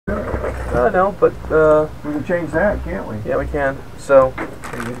No, but we can change that, can't we? Yeah, we can. So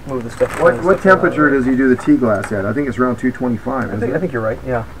we move the stuff. What temperature does he do the tea glass at? I think it's around 225. I think you're right.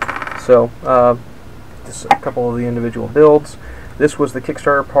 Yeah. So just a couple of the individual builds. This was the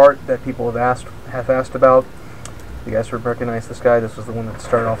Kickstarter part that people have asked about. You guys would recognize this guy. This was the one that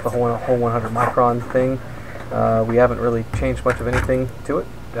started off the whole 100 micron thing. We haven't really changed much of anything to it,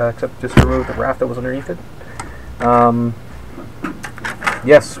 except just remove the raft that was underneath it.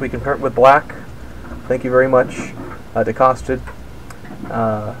 Yes, we can print with black. Thank you very much, DeCosted,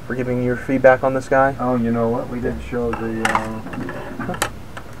 for giving your feedback on this guy. Oh, you know what? We didn't show the...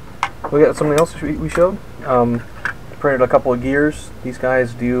 We got something else we showed. Printed a couple of gears. These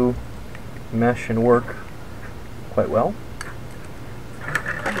guys do mesh and work quite well.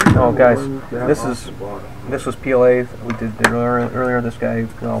 Oh, guys, this was PLA. We did earlier. This guy,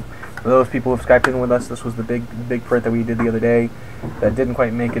 well, for those people who've Skyped in with us, this was the big print that we did the other day that didn't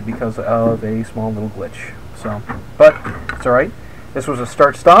quite make it because of a small little glitch. So, but it's all right. This was a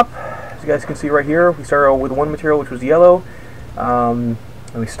start-stop. As you guys can see right here, we started with one material, which was yellow, and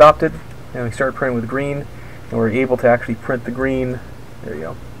we stopped it, and we started printing with green, and we were able to actually print the green. There you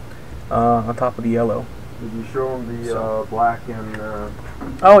go, on top of the yellow. Did you show them the black and...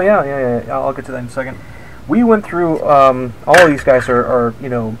 Oh, yeah. I'll get to that in a second. We went through, all of these guys are, you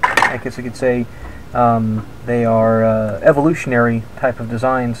know, I guess you could say, they are evolutionary type of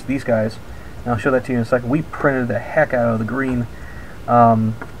designs, these guys. And I'll show that to you in a second. We printed the heck out of the green.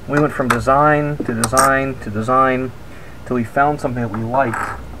 We went from design to design to design till we found something that we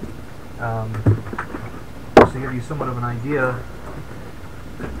liked. Just to give you somewhat of an idea,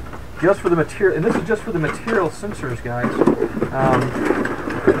 just for the material, and this is just for the material sensors, guys.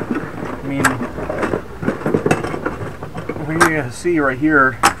 I mean, we're going to see right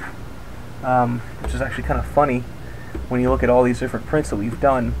here, which is actually kind of funny when you look at all these different prints that we've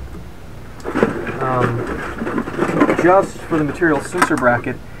done. Just for the material sensor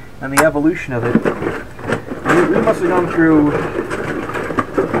bracket and the evolution of it, we must have gone through,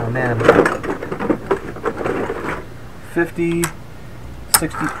 oh man, 50,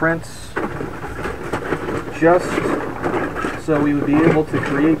 60 prints just so we would be able to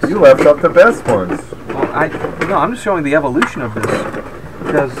create. You left up the best ones. Well, no, I'm just showing the evolution of this,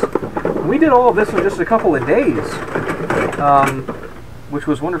 because we did all of this in just a couple of days, which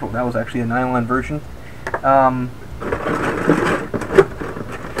was wonderful. That was actually a nylon version,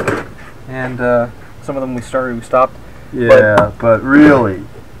 and some of them we stopped. Yeah, but really,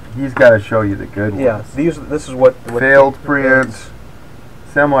 he's got to show you the good ones. Yeah, this is what failed prints,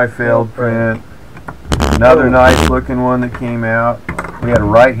 semi-failed print. Another nice looking one that came out. We had a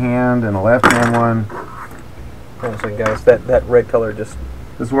right hand and a left hand one. Hold on a second, guys. That red color just...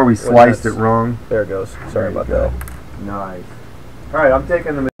 This is where we sliced it wrong. There it goes. Sorry about that. Nice. Alright, I'm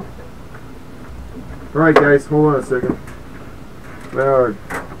taking the... Alright guys, hold on a second. Well,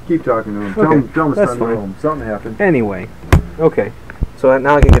 keep talking to him. Okay. Tell him That's to fine. home. Something happened. Anyway, okay. So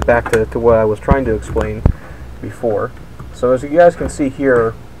now I can get back to what I was trying to explain before. So as you guys can see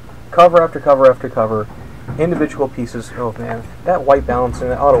here, cover after cover after cover, individual pieces. Oh man, that white balancing,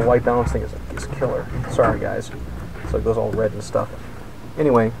 that auto white balance thing is killer. Sorry guys. So it goes all red and stuff.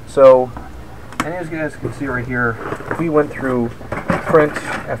 Anyway, so, and as you guys can see right here, we went through print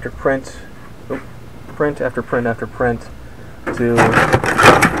after print, print after print after print to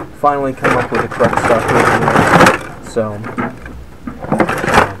finally come up with the correct stuff. So,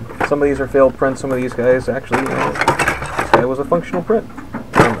 some of these are failed prints, some of these guys actually, this guy was a functional print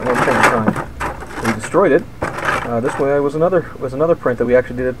at one point in time. We destroyed it. This one was another print that we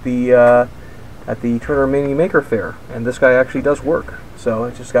actually did at the Turner Mini Maker Fair, and this guy actually does work. So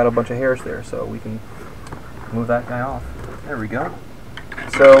it's just got a bunch of hairs there, so we can move that guy off. There we go.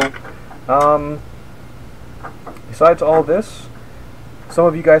 So, besides all this, some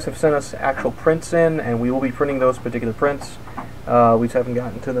of you guys have sent us actual prints in, and we will be printing those particular prints. We just haven't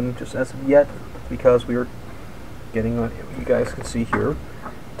gotten to them just as of yet because we were getting, you guys can see here,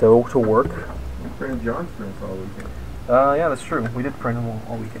 to work. We printed John's prints all weekend. Yeah, that's true. We did print them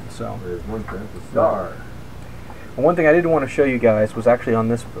all weekend. So there's one print, the star. One thing I did want to show you guys was actually on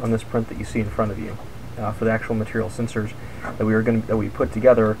this print that you see in front of you, for the actual material sensors that we put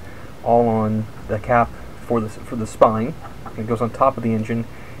together, all on the cap for the spine. It goes on top of the engine,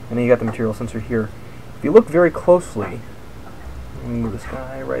 and then you got the material sensor here. If you look very closely, move this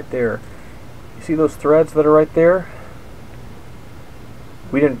guy right there. You see those threads that are right there?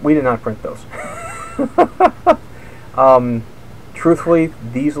 We did not print those. Truthfully,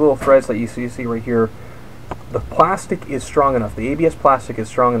 these little threads that you see right here, the plastic is strong enough, the ABS plastic is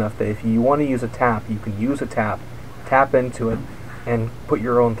strong enough that if you want to use a tap, you can use a tap into it, and put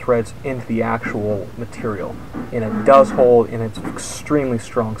your own threads into the actual material. And it does hold, and it's extremely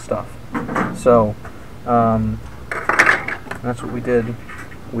strong stuff. So that's what we did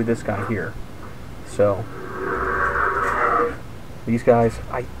with this guy here. So these guys,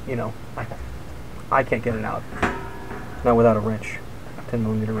 I can't get it out, not without a wrench,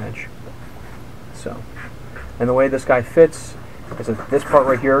 10mm wrench. So, and the way this guy fits is that this part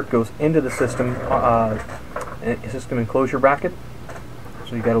right here goes into the system enclosure bracket.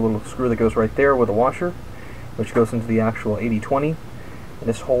 So you got a little screw that goes right there with a washer, which goes into the actual 80/20. And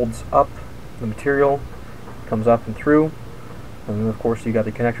this holds up the material, comes up and through, and then of course you got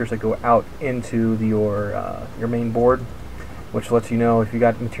the connectors that go out into your main board, which lets you know if you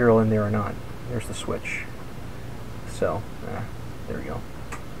got material in there or not. There's the switch. So there we go.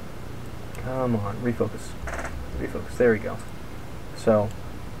 Come on, refocus, refocus. There we go. So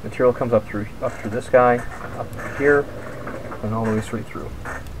material comes up through this guy, up through here, and all the way straight through.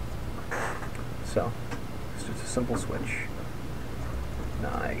 So it's just a simple switch.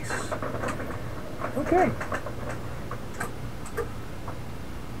 Nice. Okay.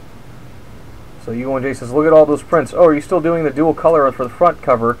 So U1J says, look at all those prints. Oh, are you still doing the dual color for the front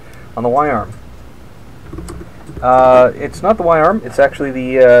cover on the Y-arm? It's not the Y-arm. It's actually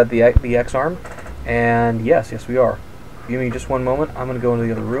the X-arm. And yes, we are. Give me just one moment. I'm going to go into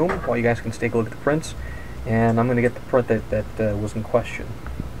the other room while you guys can take a look at the prints. And I'm going to get the print that was in question.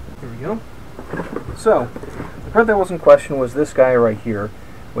 Here we go. So, the print that was in question was this guy right here,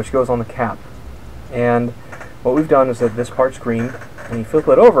 which goes on the cap. And what we've done is that this part's green, and you flip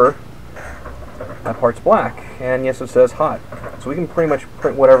it over, that part's black. And yes, it says hot. So we can pretty much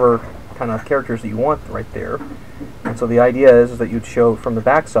print whatever kind of characters that you want right there. And so the idea is that you'd show from the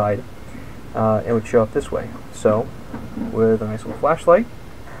back side, it would show up this way. So, with a nice little flashlight,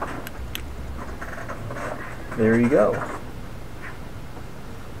 there you go.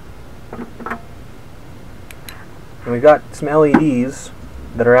 And we've got some LEDs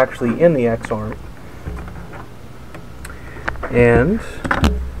that are actually in the X-arm. And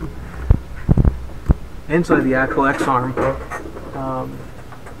inside the actual X-arm,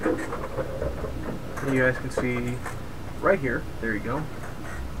 you guys can see right here, there you go,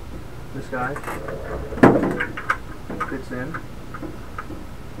 this guy fits in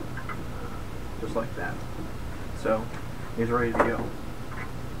just like that. So he's ready to go.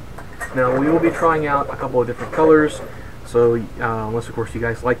 Now we will be trying out a couple of different colors, so unless of course you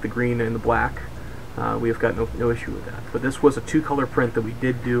guys like the green and the black, we have got no issue with that. But this was a two-color print that we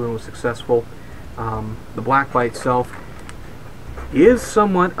did do and was successful. The black by itself is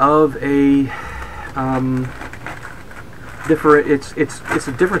somewhat of a different. It's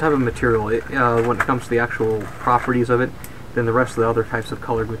a different type of material when it comes to the actual properties of it than the rest of the other types of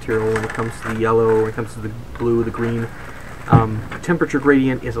colored material. When it comes to the yellow, when it comes to the blue, the green, temperature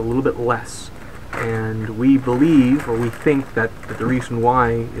gradient is a little bit less. And we believe, or we think, that the reason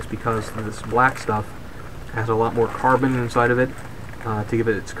why is because this black stuff has a lot more carbon inside of it to give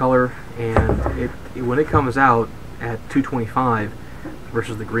it its color, and when it comes out at 225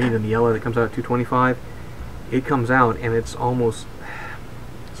 versus the green and the yellow that comes out at 225, it comes out and it's almost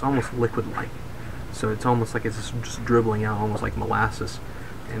liquid-like. So it's almost like it's just dribbling out, almost like molasses,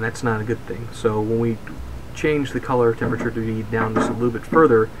 and that's not a good thing. So when we change the color temperature to be down just a little bit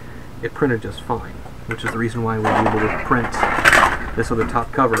further, it printed just fine, which is the reason why we're able to print this other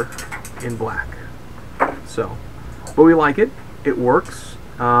top cover in black. So, but we like it. It works,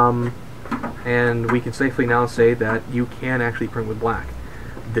 and we can safely now say that you can actually print with black.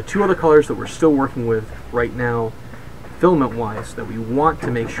 The two other colors that we're still working with right now, filament-wise, that we want to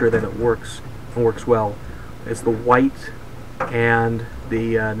make sure that it works and works well, is the white and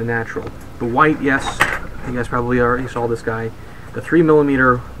the natural. The white, yes, you guys probably already saw this guy. The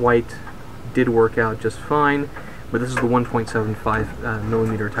 3mm white did work out just fine, but this is the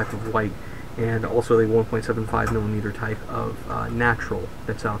 1.75mm type of white, and also the 1.75mm type of natural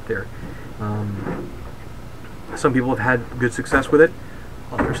that's out there. Some people have had good success with it,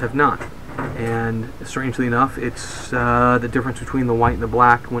 others have not. And strangely enough, it's the difference between the white and the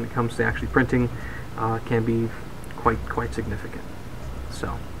black when it comes to actually printing can be quite significant.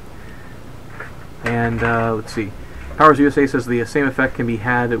 So, and let's see. Powers USA says the same effect can be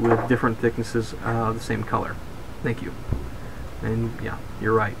had with different thicknesses of the same color. Thank you. And yeah,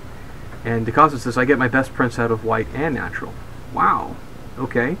 you're right. And DeCosta says, I get my best prints out of white and natural. Wow.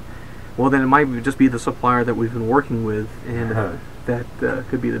 Okay. Well, then it might just be the supplier that we've been working with, and that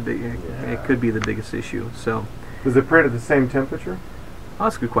could be the big. It could be the biggest issue. So. Does it print at the same temperature? Oh,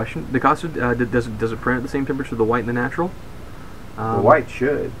 that's a good question. DeCosta, does it print at the same temperature, the white and the natural? The white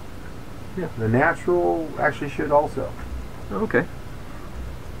should. Yeah. The natural actually should also. Okay.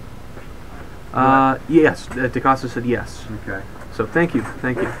 Yes, DeCosta said yes. Okay. So thank you.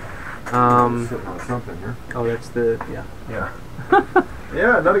 Sitting on something here. Oh, that's the, yeah. Yeah.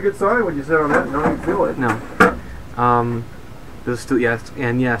 Yeah, not a good sign when you sit on that and don't even feel it. No. This is still, yes,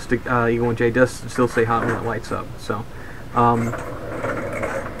 and yes, Eagle and J does still say hot when it lights up. So,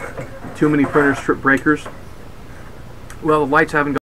 too many printer strip breakers. Well, the lights haven't